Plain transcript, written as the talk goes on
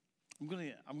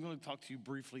I'm gonna talk to you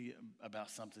briefly about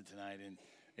something tonight,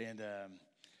 and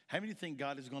how many think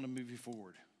God is going to move you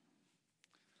forward?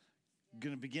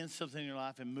 Going to begin something in your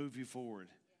life and move you forward.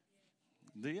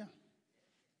 Do you?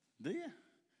 Do you?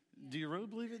 Do you really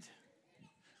believe it?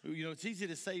 You know, it's easy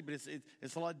to say, but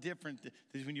it's a lot different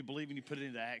than when you believe and you put it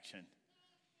into action.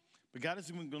 But God is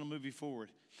going to move you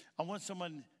forward. I want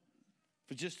someone,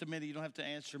 for just a minute, you don't have to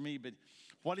answer me, but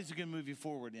what is He going to move you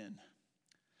forward in?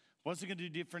 What's He going to do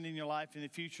different in your life in the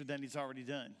future than He's already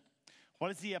done? What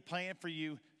does He have planned for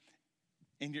you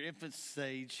in your infant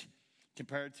stage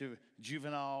compared to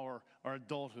juvenile or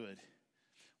adulthood?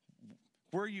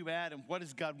 Where are you at, and what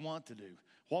does God want to do?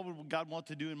 What would God want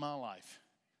to do in my life?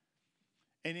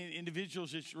 And in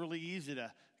individuals, it's really easy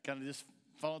to kind of just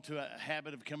fall into a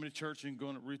habit of coming to church and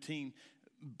going to routine.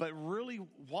 But really,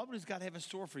 what does God have in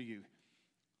store for you?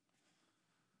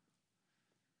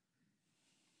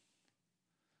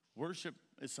 Worship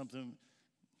is something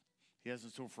He has in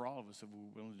store for all of us if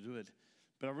we're willing to do it.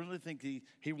 But I really think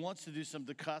he wants to do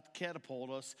something to catapult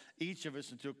us, each of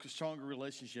us, into a stronger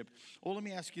relationship. Well, let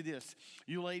me ask you this.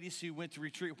 You ladies who went to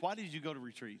retreat, why did you go to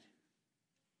retreat?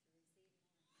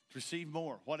 To receive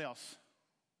more. What else?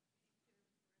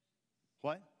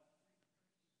 What?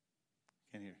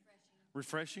 Can't hear.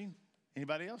 Refreshing.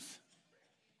 Anybody else?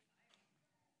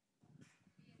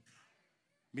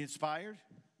 Be inspired.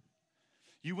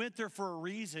 You went there for a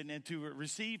reason and to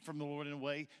receive from the Lord in a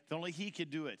way that only He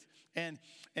could do it. And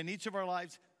in each of our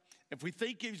lives, if we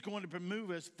think He's going to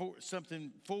move us for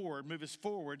something forward, move us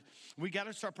forward, we got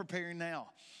to start preparing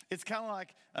now. It's kind of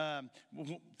like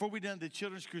before we done the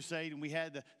Children's Crusade and we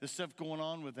had the stuff going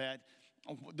on with that,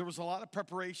 there was a lot of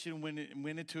preparation went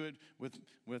into it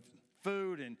with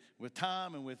food and with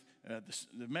time and with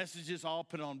the messages all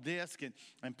put on disc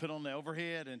and put on the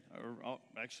overhead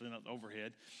actually not the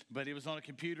overhead, but it was on a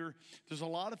computer. There's a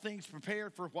lot of things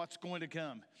prepared for what's going to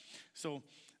come. So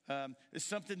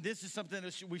this is something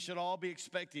that we should all be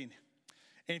expecting.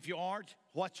 And if you aren't,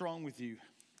 what's wrong with you?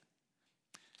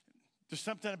 There's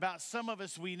something about some of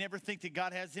us, we never think that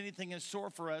God has anything in store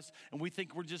for us, and we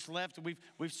think we're just left.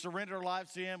 We've surrendered our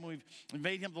lives to Him. We've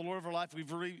made Him the Lord of our life.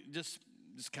 We've really just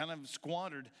kind of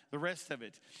squandered the rest of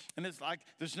it. And it's like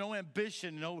there's no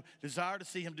ambition, no desire to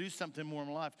see Him do something more in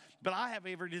my life. But I have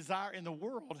every desire in the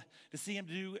world to see Him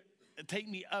take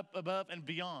me up above and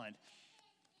beyond.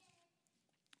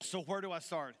 So where do I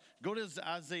start? Go to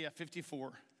Isaiah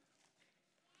 54.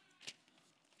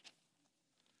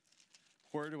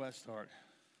 Where do I start?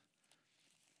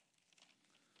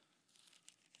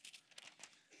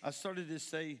 I started to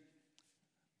say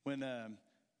when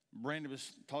Brandon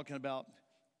was talking about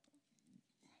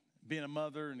being a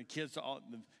mother and the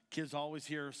kids always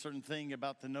hear a certain thing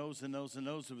about the no's and no's and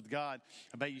no's with God,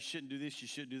 about you shouldn't do this, you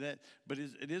shouldn't do that. But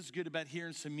it is good about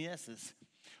hearing some yeses.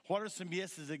 What are some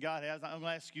yeses that God has? I'm going to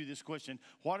ask you this question.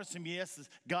 What are some yeses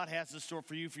God has in store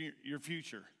for you for your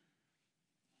future?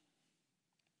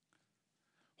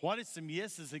 What is some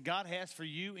yeses that God has for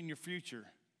you in your future?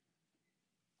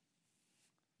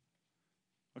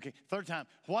 Okay, third time.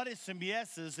 What is some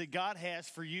yeses that God has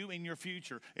for you in your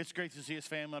future? It's great to see His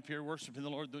family up here worshiping the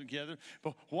Lord together.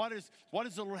 But what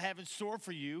does the Lord have in store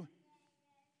for you?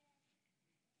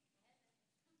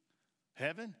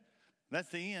 Heaven? That's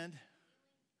the end.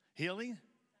 Healing?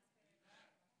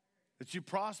 That you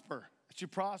prosper. That you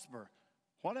prosper.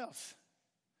 What else?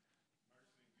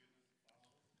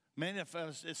 Man, if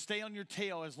stay on your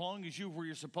tail as long as you're where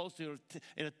you're supposed to,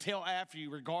 it'll tail after you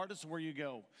regardless of where you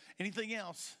go. Anything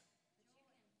else?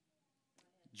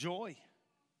 Joy.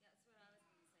 That's what I was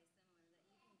going to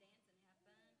say, similar,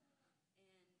 that you can dance and have fun and enjoy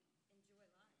life. It doesn't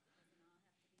all have to be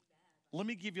bad. Let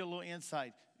me give you a little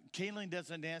insight. Kaylin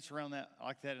doesn't dance around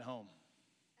like that at home.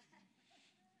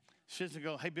 She doesn't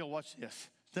go, hey, Bill, watch this.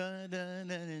 Dun, dun,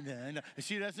 dun, dun, dun.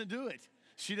 She doesn't do it.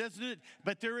 She doesn't do it.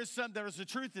 But there is a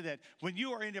truth to that. When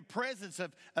you are in the presence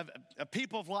of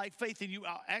people of like faith and you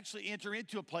actually enter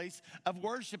into a place of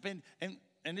worship, and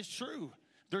it's true.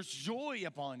 There's joy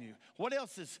upon you. What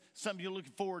else is something you're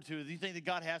looking forward to? Do you think that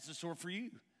God has in store for you?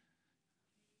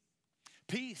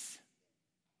 Peace.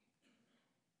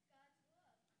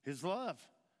 His love.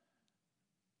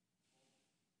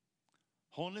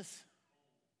 Wholeness.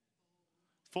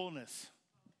 Fullness.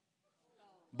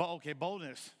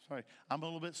 Boldness. Sorry, I'm a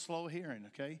little bit slow hearing,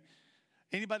 okay?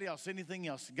 Anybody else? Anything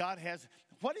else? God has,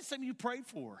 what is something you pray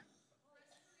for?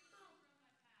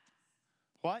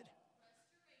 What?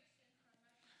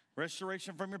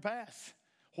 Restoration from your past.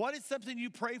 What is something you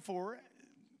pray for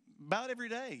about every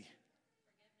day?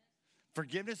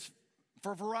 Forgiveness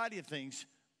for a variety of things.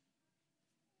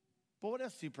 But what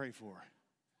else do you pray for?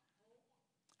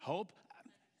 Hope.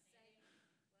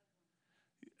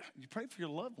 You pray for your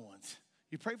loved ones.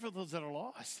 You pray for those that are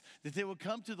lost, that they will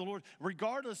come to the Lord,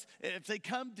 regardless if they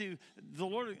come to the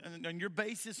Lord on your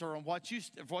basis or on what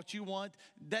you want.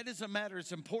 That doesn't matter.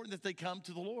 It's important that they come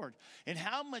to the Lord. And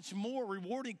how much more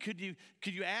rewarding could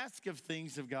you ask of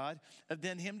things of God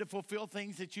than Him to fulfill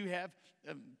things that you have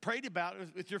prayed about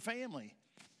with your family?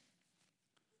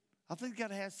 I think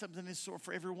God has something in store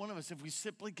for every one of us if we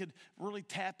simply could really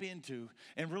tap into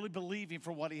and really believe Him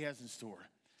for what He has in store.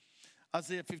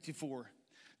 Isaiah 54.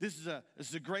 This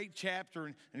is a great chapter,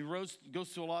 and he goes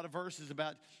through a lot of verses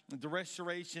about the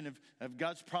restoration of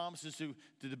God's promises to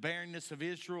the barrenness of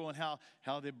Israel and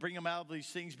how they bring them out of these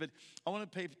things. But I want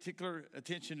to pay particular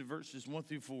attention to verses 1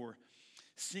 through 4.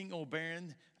 Sing, O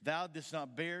barren, thou didst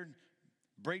not bear.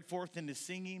 Break forth into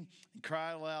singing and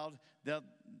cry aloud that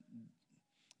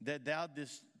thou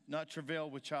didst not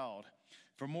travail with child.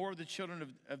 For more of the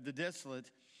children of the desolate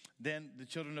than the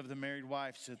children of the married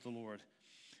wife, saith the Lord.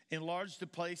 Enlarge the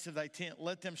place of thy tent.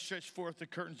 Let them stretch forth the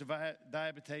curtains of thy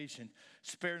habitation.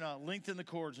 Spare not. Lengthen the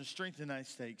cords and strengthen thy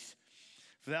stakes.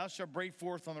 For thou shalt break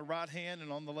forth on the right hand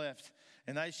and on the left.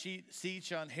 And thy seed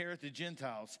shall inherit the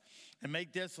Gentiles. And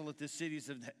make desolate the cities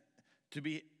to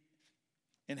be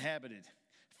inhabited.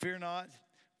 Fear not,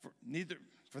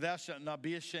 for thou shalt not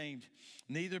be ashamed,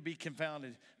 neither be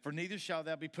confounded. For neither shalt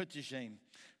thou be put to shame.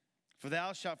 For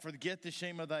thou shalt forget the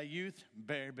shame of thy youth,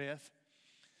 Beth.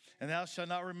 And thou shalt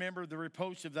not remember the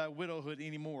reproach of thy widowhood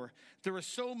anymore. There is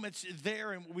so much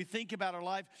there, and we think about our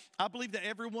life. I believe that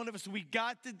every one of us, we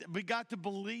got to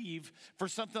believe for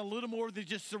something a little more than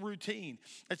just a routine.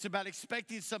 It's about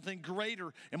expecting something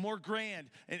greater and more grand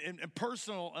and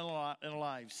personal in our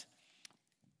lives.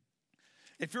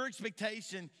 If you're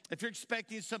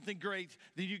expecting something great,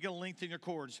 then you're going to lengthen your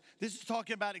cords. This is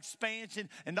talking about expansion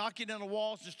and knocking down the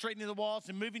walls and straightening the walls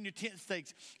and moving your tent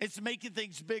stakes. It's making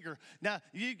things bigger. Now,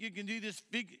 you can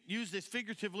use this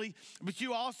figuratively, but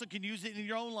you also can use it in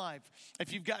your own life.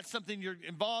 If you've got something you're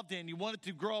involved in, you want it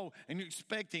to grow, and you're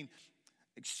expecting,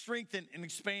 strengthen and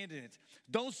expand in it.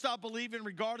 Don't stop believing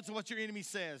regardless of what your enemy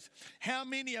says. How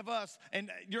many of us,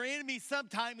 and your enemy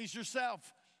sometimes is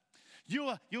yourself.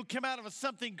 You'll come out of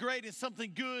something great and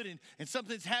something good and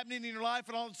something's happening in your life,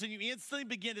 and all of a sudden you instantly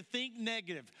begin to think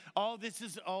negative. No.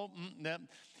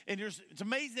 And it's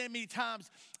amazing how many times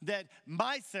that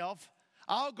myself,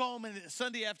 I'll go home on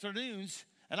Sunday afternoons,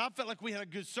 and I felt like we had a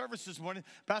good service this morning,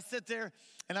 but I sit there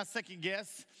and I second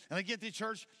guess, and I get to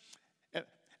church.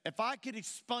 If I could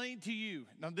explain to you,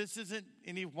 now this isn't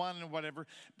any whining or whatever,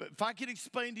 but if I could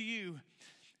explain to you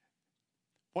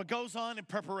what goes on in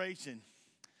preparation.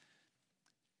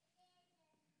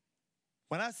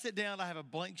 When I sit down, I have a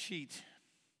blank sheet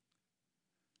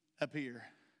up here.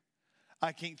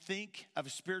 I can't think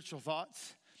of spiritual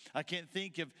thoughts. I can't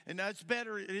think of, and that's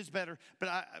better, it is better.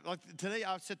 But like today,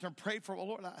 I'll sit there and pray for,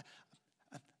 Lord,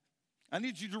 I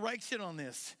need your direction on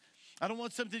this. I don't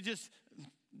want something just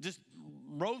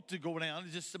rote to go down.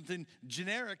 It's just something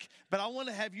generic. But I want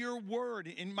to have your word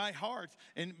in my heart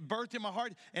and birthed in my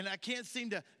heart. And I can't seem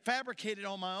to fabricate it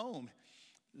on my own.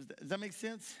 Does that make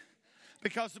sense?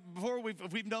 Because before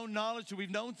we've known knowledge, we've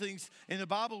known things in the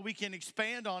Bible, we can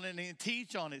expand on it and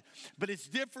teach on it. But it's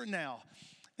different now.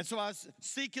 And so I was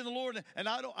seeking the Lord, and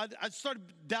I started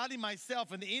doubting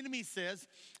myself. And the enemy says,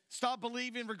 stop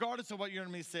believing regardless of what your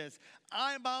enemy says.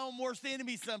 I am my own worst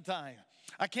enemy sometimes.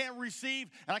 I can't receive,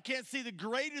 and I can't see the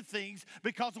greater things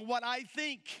because of what I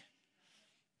think.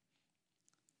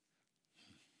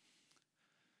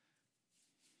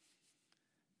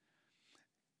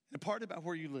 The part about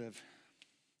where you live.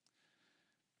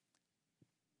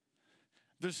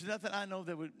 There's nothing I know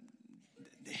that would,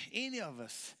 any of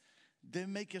us, that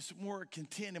make us more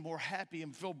content and more happy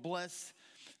and feel blessed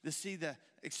to see the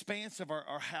expanse of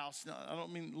our house. Now, I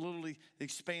don't mean literally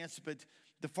expanse, but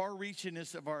the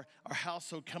far-reachingness of our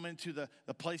household coming to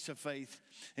the place of faith.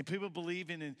 And people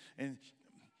believing in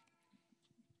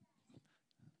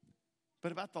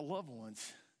but about the loved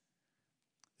ones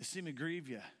that seem to grieve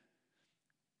you.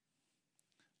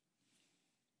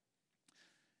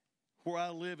 Where I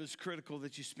live is critical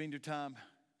that you spend your time.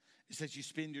 It's that you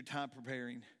spend your time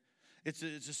preparing. It's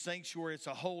a sanctuary. It's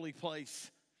a holy place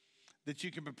that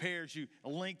you can prepare as you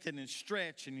lengthen and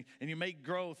stretch and you make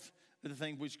growth of the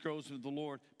thing which grows with the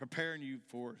Lord, preparing you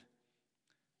for it.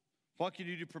 What can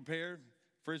you do to prepare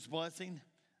for His blessing?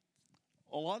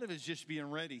 A lot of it is just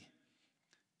being ready.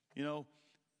 You know,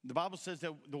 the Bible says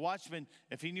that the watchman,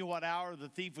 if he knew what hour the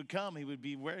thief would come, he would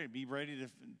be ready to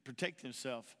protect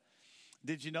himself.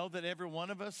 Did you know that every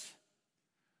one of us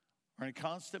are in a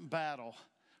constant battle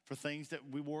for things that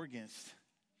we war against?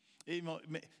 It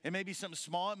may be something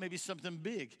small, it may be something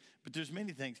big, but there's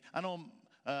many things. I know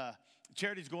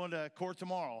Charity's going to court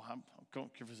tomorrow. I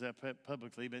don't care if it's that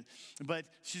publicly, but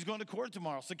she's going to court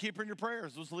tomorrow. So keep her in your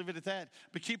prayers. Let's leave it at that.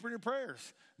 But keep her in your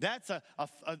prayers. That's a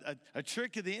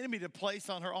trick of the enemy to place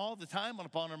on her all the time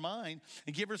upon her mind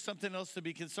and give her something else to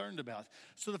be concerned about.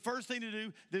 So the first thing to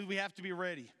do is we have to be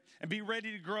ready and be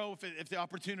ready to grow if the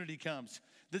opportunity comes.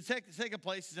 The second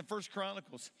place is in 1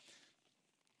 Chronicles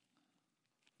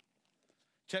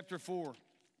chapter 4,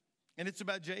 and it's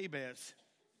about Jabez.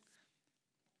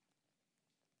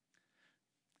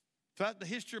 Throughout the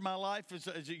history of my life as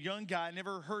a young guy, I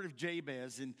never heard of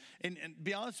Jabez. And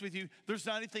be honest with you, there's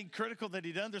not anything critical that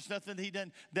he done. There's nothing he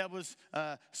done that was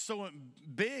so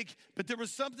big. But there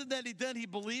was something that he done. He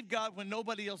believed God when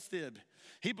nobody else did.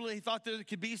 He thought there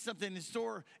could be something in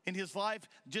store in his life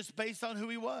just based on who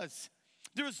he was.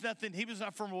 There was nothing. He was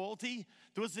not from royalty.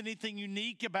 There wasn't anything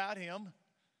unique about him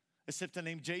except the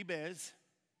name Jabez.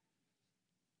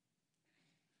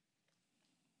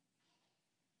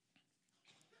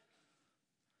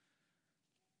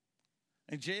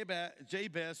 And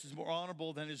Jabez is more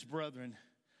honorable than his brethren.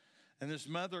 And his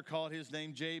mother called his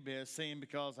name Jabez, saying,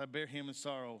 because I bear him in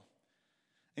sorrow.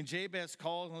 And Jabez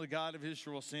called on the God of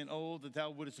Israel, saying, oh, that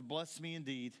thou wouldest bless me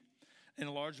indeed, and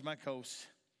enlarge my coast,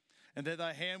 and that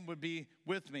thy hand would be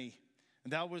with me,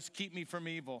 and thou wouldest keep me from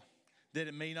evil, that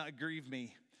it may not grieve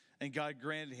me. And God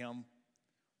granted him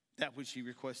that which he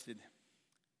requested.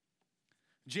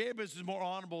 Jabez is more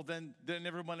honorable than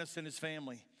everyone else in his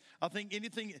family. I think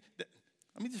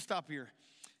let me just stop here.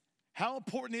 How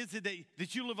important is it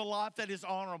that you live a life that is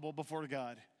honorable before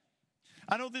God?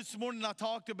 I know this morning I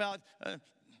talked about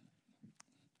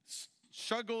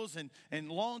struggles and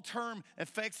long-term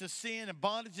effects of sin and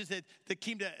bondages that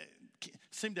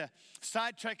seem to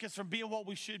sidetrack us from being what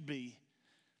we should be.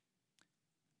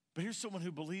 But here's someone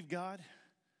who believed God.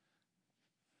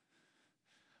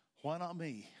 Why not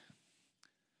me?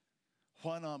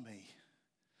 Why not me?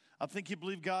 I think you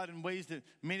believe God in ways that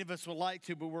many of us would like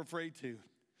to, but we're afraid to.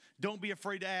 Don't be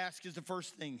afraid to ask is the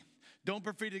first thing. Don't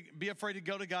be afraid to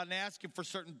go to God and ask him for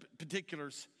certain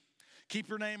particulars. Keep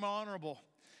your name honorable.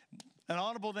 An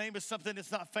honorable name is something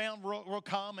that's not found real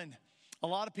common. A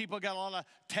lot of people got a lot of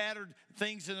tattered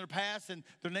things in their past, and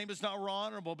their name is not real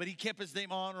honorable, but he kept his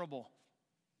name honorable.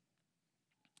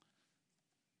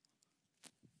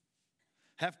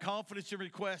 Have confidence in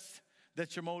requests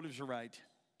that your motives are right.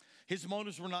 His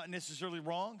motives were not necessarily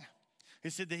wrong. He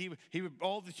said that he would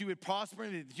all that you would prosper,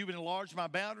 that you would enlarge my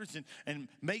boundaries and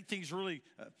make things really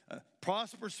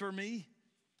prosperous for me.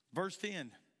 Verse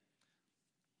 10,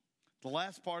 the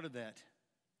last part of that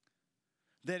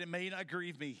it may not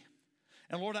grieve me.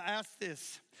 And Lord, I ask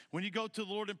this. When you go to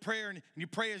the Lord in prayer and you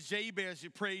pray as Jabez, you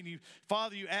pray and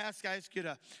Father, I ask you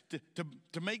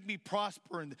to make me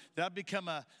prosper and that I become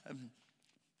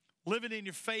living in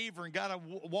your favor, and God, I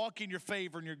walk in your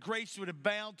favor, and your grace would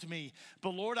abound to me.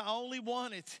 But Lord, I only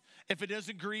want it if it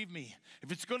doesn't grieve me.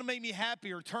 If it's going to make me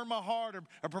happy or turn my heart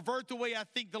or pervert the way I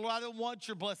think, Lord, I don't want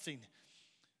your blessing.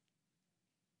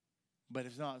 But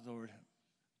if not, Lord,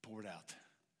 pour it out.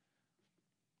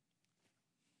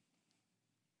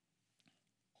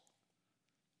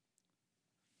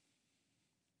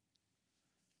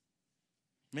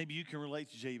 Maybe you can relate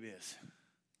to Jabez.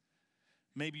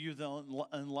 Maybe you're the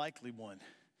unlikely one.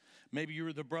 Maybe you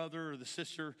were the brother or the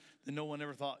sister that no one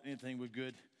ever thought anything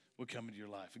good would come into your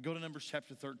life. Go to Numbers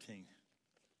chapter 13.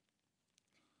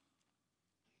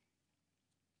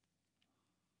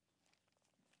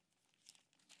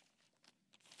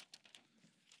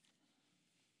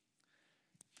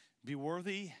 Be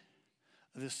worthy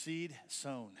of the seed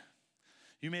sown.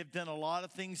 You may have done a lot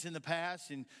of things in the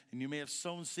past, and you may have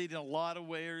sown seed in a lot of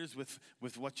areas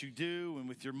with what you do and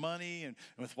with your money and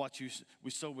with what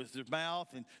we sow with your mouth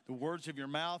and the words of your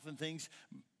mouth and things.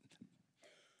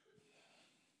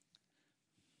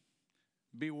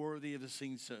 Be worthy of the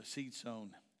seed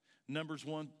sown. Numbers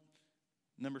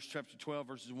chapter 12,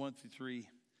 verses 1 through 3.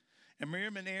 And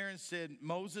Miriam and Aaron said,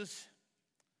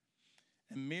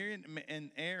 Miriam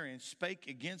and Aaron spake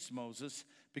against Moses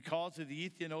because of the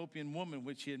Ethiopian woman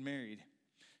which he had married.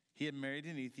 He had married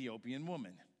an Ethiopian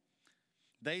woman.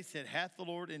 They said, hath the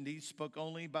Lord indeed spoke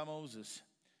only by Moses?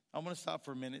 I want to stop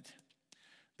for a minute.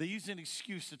 They used an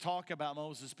excuse to talk about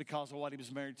Moses because of what he was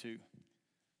married to.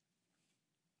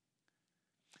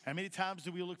 How many times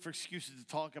do we look for excuses to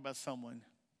talk about someone?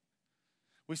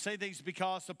 We say things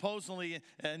because supposedly,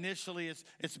 initially,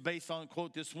 it's based on,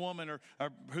 quote, this woman or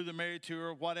who they're married to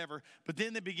or whatever. But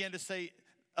then they begin to say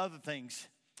other things.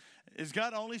 Is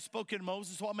God only spoken to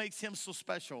Moses? What makes him so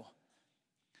special?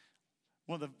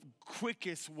 One of the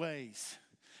quickest ways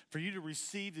for you to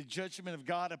receive the judgment of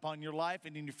God upon your life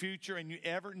and in your future, and you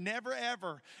never,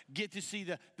 ever get to see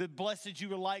the blessings you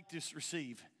would like to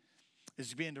receive,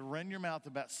 is being to run your mouth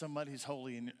about somebody who's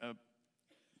holy and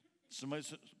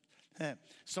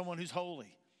someone who's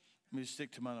holy. Let me just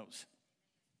stick to my notes.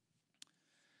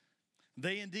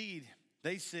 They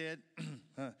said,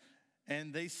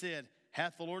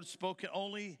 hath the Lord spoken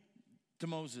only to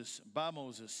Moses, by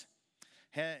Moses?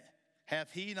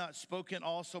 Hath he not spoken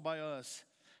also by us?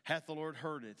 Hath the Lord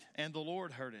heard it? And the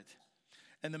Lord heard it.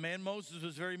 And the man Moses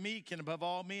was very meek, and above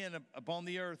all men upon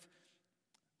the earth,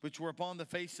 which were upon the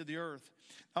face of the earth.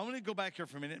 I want to go back here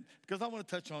for a minute, because I want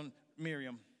to touch on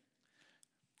Miriam.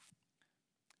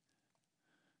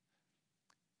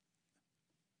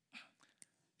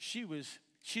 She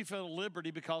felt a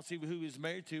liberty because who he was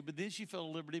married to, but then she felt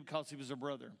a liberty because he was her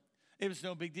brother. It was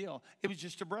no big deal. It was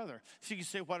just a brother. She could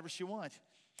say whatever she wanted.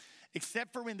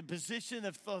 Except for in the position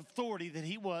of authority that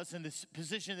he was, in the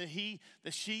position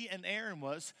that she and Aaron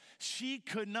was, she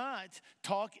could not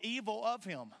talk evil of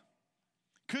him.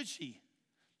 Could she?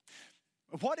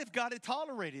 What if God had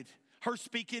tolerated her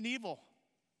speaking evil?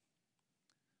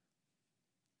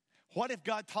 What if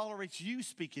God tolerates you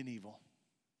speaking evil?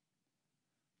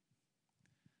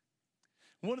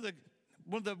 One of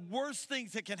the worst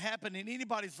things that can happen in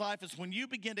anybody's life is when you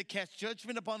begin to cast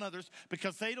judgment upon others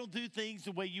because they don't do things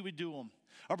the way you would do them.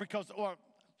 Or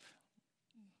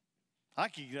I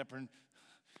can get up and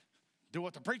do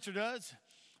what the preacher does.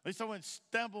 At least I wouldn't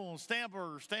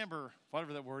stammer,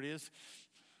 whatever that word is.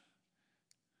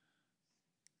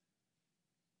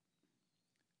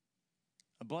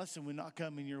 A blessing would not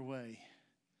come in your way.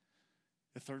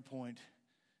 The third point,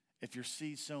 if your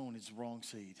seed sown is the wrong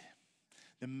seed.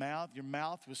 Your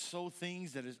mouth will sow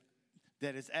things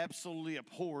that is absolutely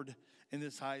abhorred in the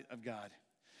sight of God.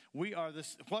 What are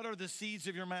the seeds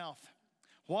of your mouth?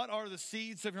 What are the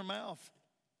seeds of your mouth?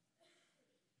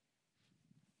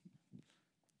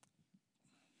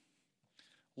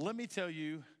 Let me tell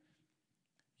you,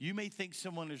 you may think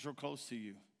someone is real close to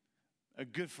you, a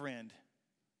good friend,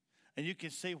 and you can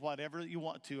say whatever you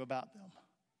want to about them.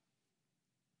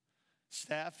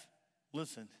 Staff,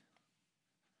 listen.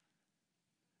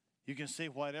 You can say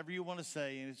whatever you want to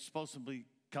say, and it's supposed to be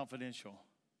confidential.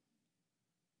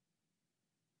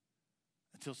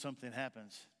 Until something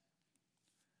happens,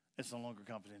 it's no longer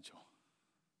confidential.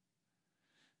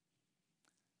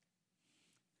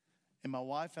 In my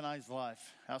wife and I's life,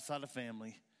 outside of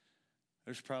family,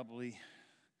 there's probably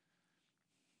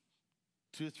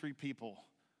 2 or 3 people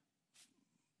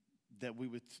that we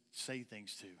would say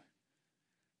things to.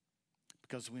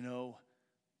 Because we know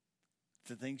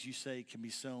the things you say can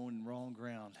be sown in wrong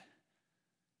ground.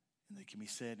 And they can be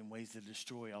said in ways that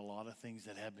destroy a lot of things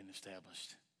that have been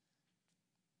established.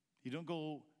 You don't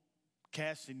go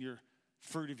casting your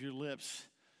fruit of your lips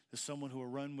to someone who will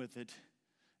run with it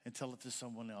and tell it to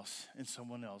someone else and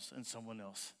someone else and someone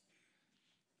else.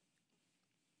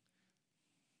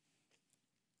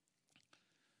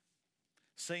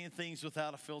 Saying things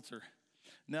without a filter.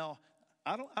 Now,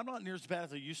 I'm not near as bad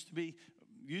as I used to be.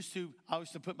 I used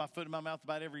to put my foot in my mouth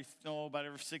about every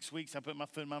 6 weeks. I put my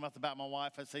foot in my mouth about my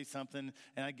wife. I'd say something,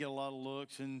 and I'd get a lot of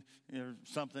looks and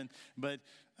something. But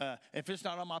if it's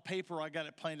not on my paper, I got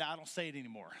it planned out. I don't say it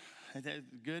anymore. Is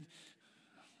that good?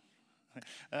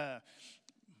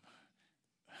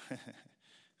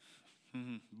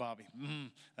 Bobby.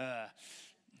 Let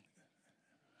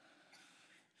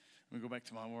me go back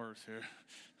to my words here.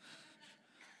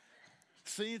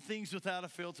 Saying things without a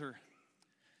filter.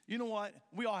 You know what?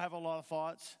 We all have a lot of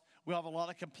thoughts. We have a lot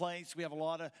of complaints. We have a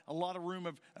lot of room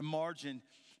of margin.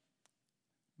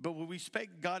 But when we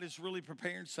expect God is really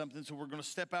preparing something, so we're going to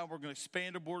step out, we're going to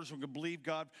expand our borders, we're going to believe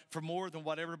God for more than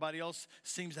what everybody else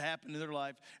seems to happen in their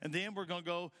life. And then we're going to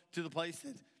go to the place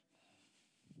that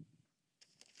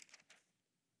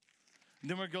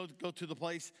then we're going to go to the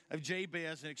place of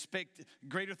Jabez and expect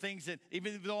greater things that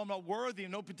even though I'm not worthy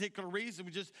of no particular reason,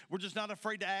 we're just not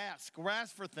afraid to ask. We're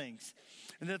asked for things.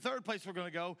 And the third place we're going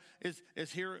to go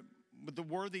is here with the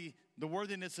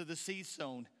worthiness of the seed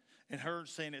sown and her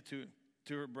saying it to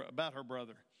her about her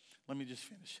brother. Let me just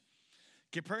finish.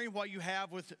 Comparing what you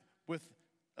have with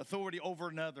authority over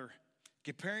another.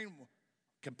 Comparing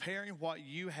what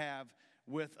you have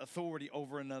with authority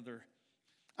over another.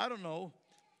 I don't know.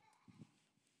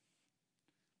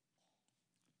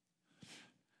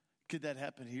 Could that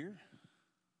happen here?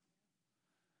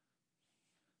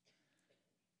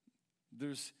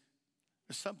 There's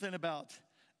something about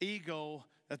ego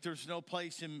that there's no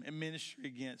place in ministry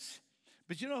against.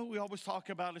 But you know who we always talk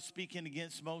about as speaking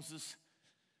against Moses?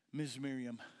 Ms.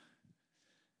 Miriam.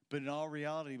 But in all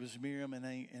reality, it was Miriam and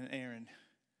Aaron.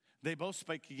 They both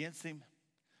spake against him,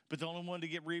 but the only one to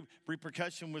get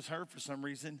repercussion was her for some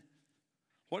reason.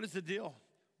 What is the deal?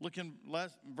 Look in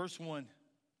verse 1.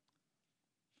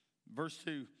 Verse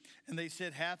 2. And they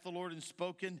said, hath the Lord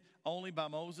spoken only by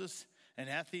Moses, and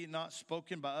hath he not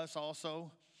spoken by us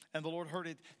also? And the Lord heard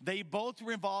it. They both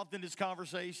were involved in this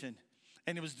conversation.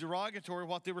 And it was derogatory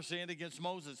what they were saying against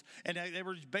Moses. And they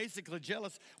were basically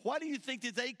jealous. Why do you think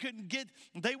that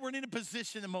they weren't in a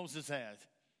position that Moses had?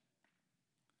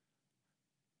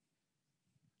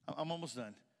 I'm almost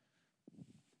done.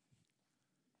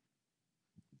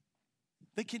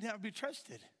 They can never be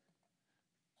trusted.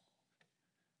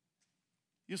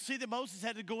 You'll see that Moses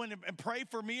had to go in and pray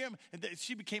for Miriam, and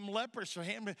she became leprous. Her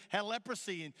hand had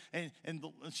leprosy, and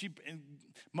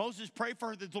Moses prayed for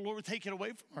her that the Lord would take it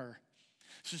away from her.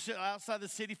 She sat outside the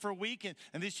city for a week,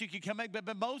 and then she could come back.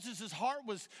 But Moses' heart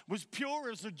was pure.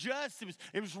 It was just.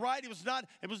 It was right. It was not.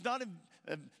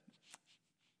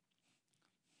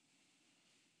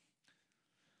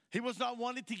 He was not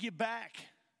wanting to give back.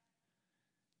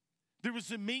 There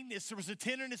was a meekness, there was a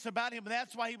tenderness about him, and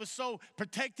that's why he was so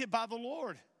protected by the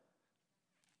Lord.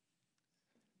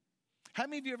 How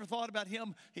many of you ever thought about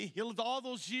him? He lived all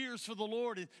those years for the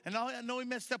Lord, and I know he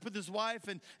messed up with his wife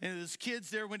and his kids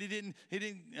there when he didn't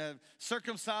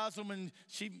circumcise them, and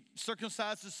she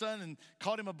circumcised his son and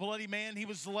called him a bloody man. He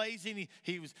was lazy, and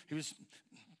he was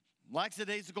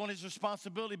lackadaisical in his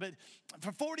responsibility. But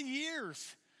for 40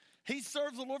 years, he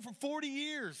served the Lord for 40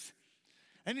 years.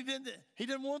 And he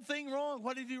did one thing wrong.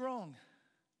 What did he do wrong?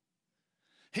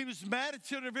 He was mad at the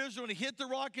children of Israel, and he hit the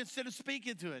rock instead of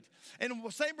speaking to it. And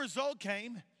the same result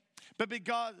came, but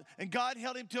God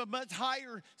held him to a much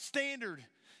higher standard.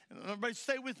 And everybody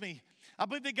stay with me. I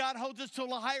believe that God holds us to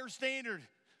a higher standard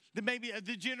than maybe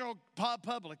the general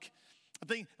public. I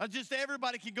think just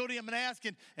everybody can go to him and ask,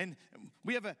 and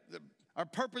we have our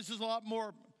purpose is a lot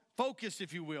more focused,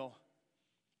 if you will.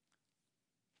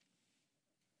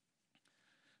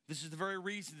 This is the very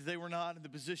reason that they were not in the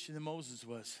position that Moses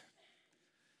was.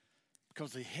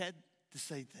 Because they had to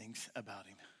say things about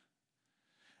him.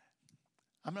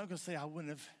 I'm not going to say I wouldn't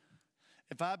have.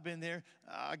 If I'd been there,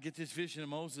 I get this vision of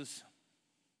Moses.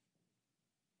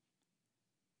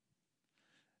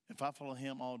 If I follow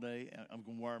him all day, I'm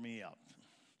going to wear me out.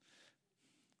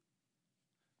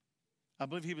 I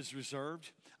believe he was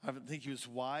reserved. I think he was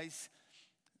wise.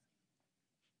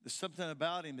 There's something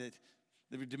about him that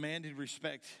demanded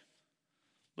respect.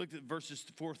 Look at verses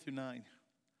 4 through 9.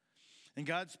 And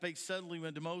God spake suddenly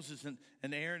unto Moses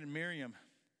and Aaron and Miriam.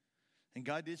 And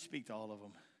God did speak to all of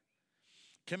them.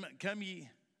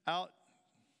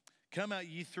 Come out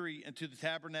ye three into the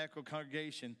tabernacle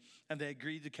congregation. And they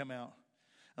agreed to come out.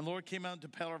 And the Lord came out into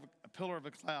a pillar of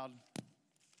a cloud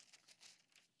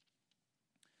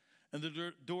and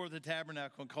the door of the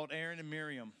tabernacle, and called Aaron and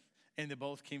Miriam. And they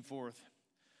both came forth.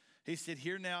 He said,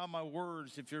 hear now my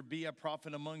words, if there be a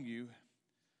prophet among you.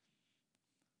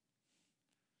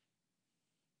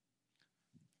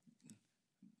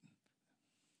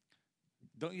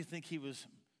 Don't you think he was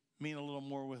mean a little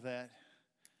more with that?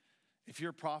 If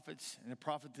you're prophets and a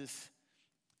prophetess,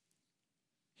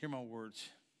 hear my words.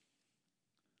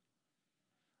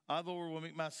 I, the Lord, will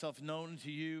make myself known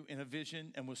to you in a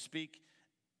vision, and will speak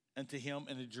unto him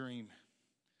in a dream.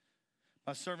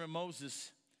 My servant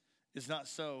Moses is not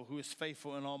so, who is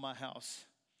faithful in all my house.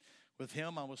 With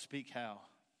him I will speak how?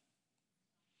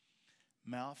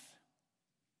 Mouth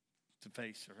to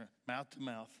face, or mouth to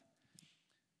mouth.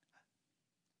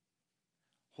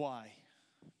 Why?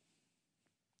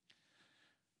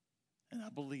 And I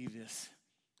believe this.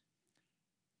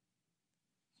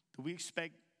 Do we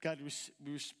expect God to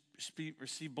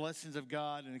receive blessings of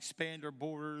God and expand our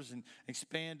borders and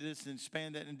expand this and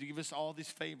expand that and to give us all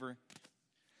this favor?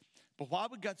 But why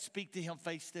would God speak to him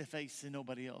face to face and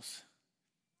nobody else?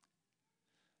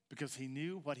 Because he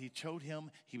knew what he showed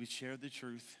him, he would share the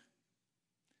truth.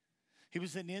 It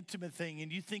was an intimate thing.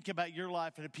 And you think about your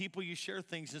life and the people you share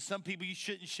things, and some people you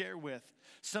shouldn't share with.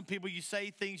 Some people you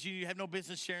say things you have no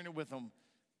business sharing it with them.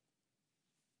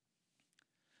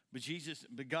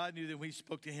 But God knew that when he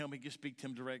spoke to him, he could speak to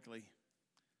him directly.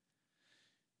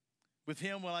 With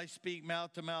him will I speak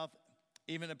mouth to mouth,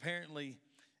 even apparently,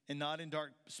 and not in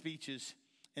dark speeches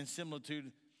and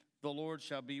similitude. The Lord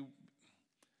shall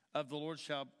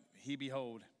he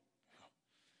behold.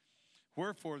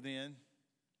 Wherefore then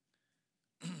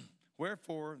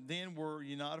were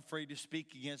ye not afraid to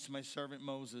speak against my servant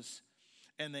Moses?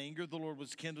 And the anger of the Lord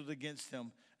was kindled against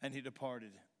him, and he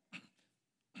departed.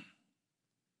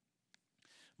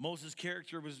 Moses'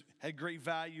 character had great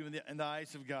value in the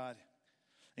eyes of God.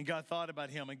 And God thought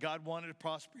about him, and God wanted to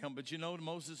prosper him. But you know,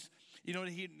 Moses You know,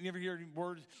 he never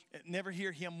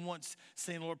hear him once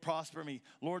saying, Lord, prosper me.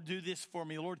 Lord, do this for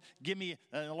me. Lord, give me,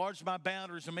 enlarge my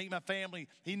boundaries and make my family.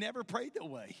 He never prayed that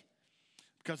way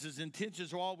because his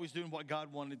intentions were always doing what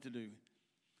God wanted to do.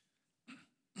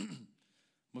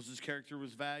 Moses' character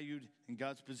was valued in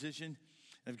God's position.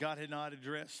 If God had not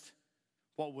addressed,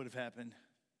 what would have happened?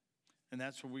 And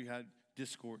that's where we had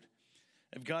discord.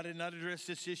 If God had not addressed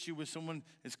this issue with someone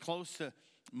as close to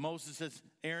Moses as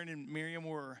Aaron and Miriam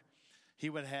were, he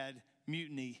would have had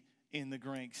mutiny in the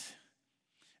ranks.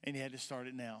 And he had to start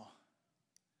it now.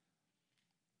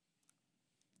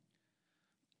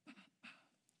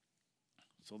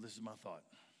 So this is my thought.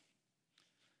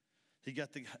 He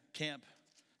got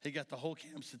the whole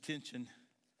camp's attention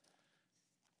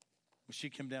when she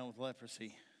came down with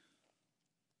leprosy.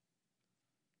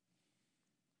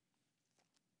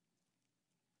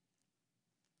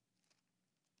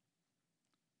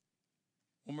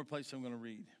 One more place I'm going to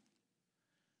read.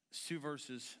 It's 2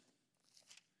 verses,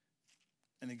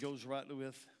 and it goes right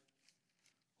with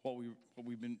what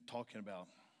we've been talking about.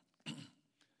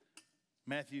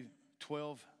 Matthew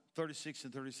 12, 36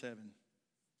 and 37.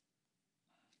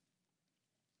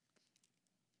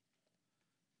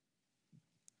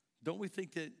 Don't we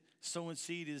think that sowing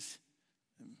seed is,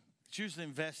 it's usually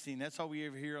investing. That's all we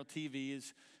ever hear on TV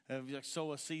is like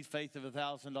sow a seed faith of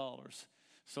 $1,000.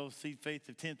 Sow a seed faith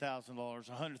of $10,000,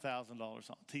 $100,000 on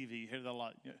TV. You hear that a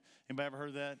lot. Anybody ever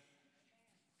heard that?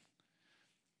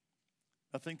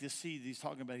 I think this seed he's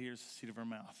talking about here is the seed of our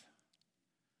mouth.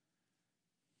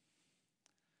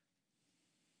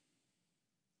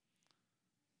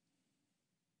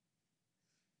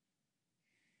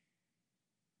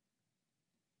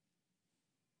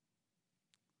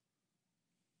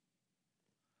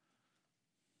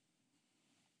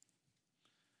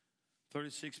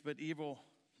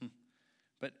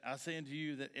 But I say unto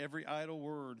you that every idle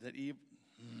word that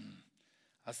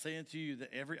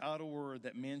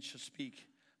men shall speak,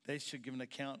 they shall give an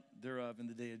account thereof in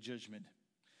the day of judgment.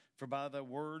 For by thy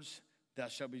words thou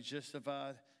shalt be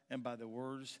justified, and by the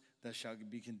words thou shalt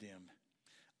be condemned.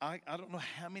 I don't know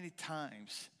how many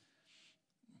times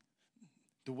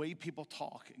the way people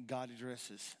talk, God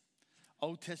addresses.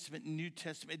 Old Testament, New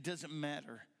Testament, it doesn't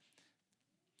matter.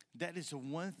 That is the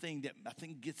one thing that I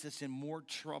think gets us in more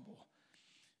trouble.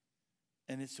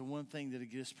 And it's the one thing that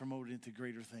gets us promoted into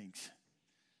greater things.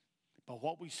 But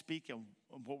what we speak and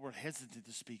what we're hesitant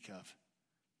to speak of.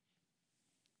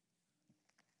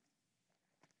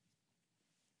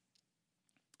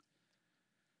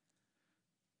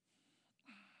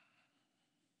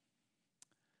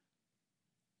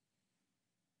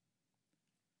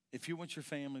 If you want your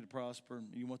family to prosper,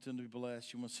 you want them to be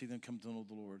blessed, you want to see them come to know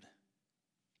the Lord,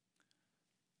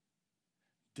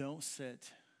 Don't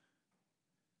sit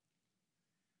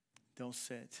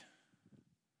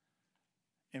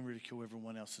and ridicule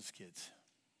everyone else's kids.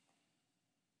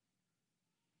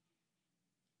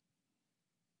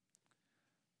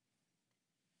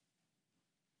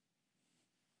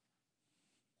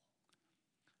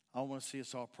 I want to see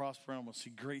us all prosper. I want to see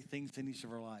great things in each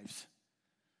of our lives.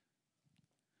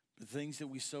 The things that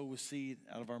we sow with seed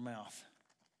out of our mouth.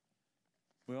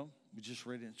 Well, we just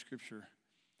read it in Scripture.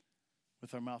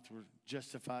 With our mouth we're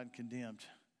justified and condemned.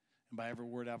 And by every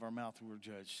word out of our mouth we're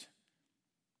judged.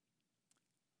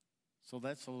 So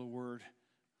that's a little word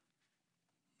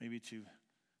maybe to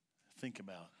think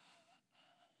about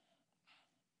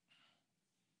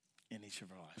in each of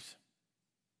our lives.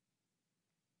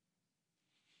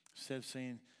 Instead of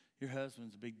saying, your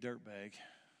husband's a big dirtbag.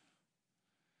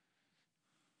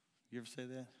 You ever say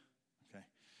that? Okay.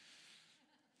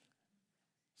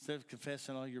 Instead of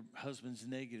confessing all your husband's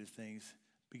negative things,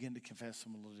 begin to confess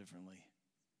them a little differently.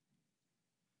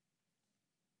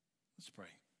 Let's pray.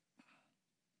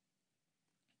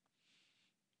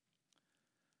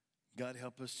 God,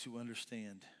 help us to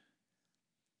understand.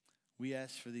 We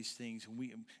ask for these things,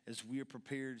 and as we are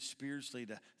prepared spiritually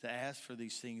to ask for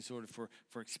these things, Lord, for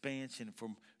expansion,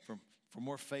 for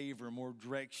more favor, more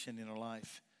direction in our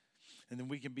life. And then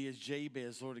we can be as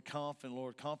Jabez, Lord,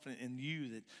 confident in you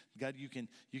that, God, you can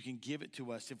give it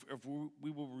to us. If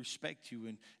we will respect you,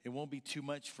 and it won't be too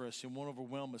much for us, it won't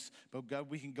overwhelm us. But, God,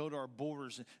 we can go to our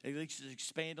borders and at least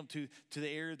expand them to the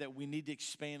area that we need to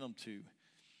expand them to.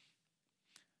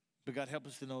 But, God, help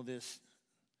us to know this.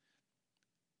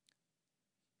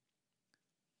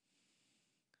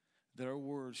 That our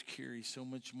words carry so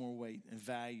much more weight and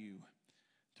value.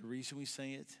 The reason we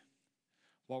say it,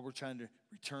 while we're trying to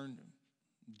return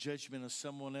judgment of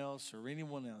someone else or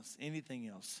anyone else, anything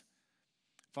else.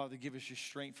 Father, give us your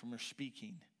strength from our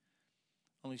speaking.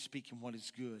 Only speaking what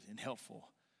is good and helpful.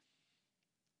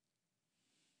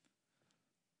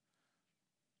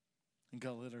 And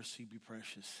God, let our seed be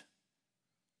precious.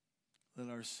 Let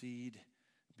our seed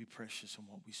be precious in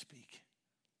what we speak.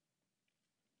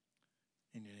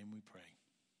 In your name we pray.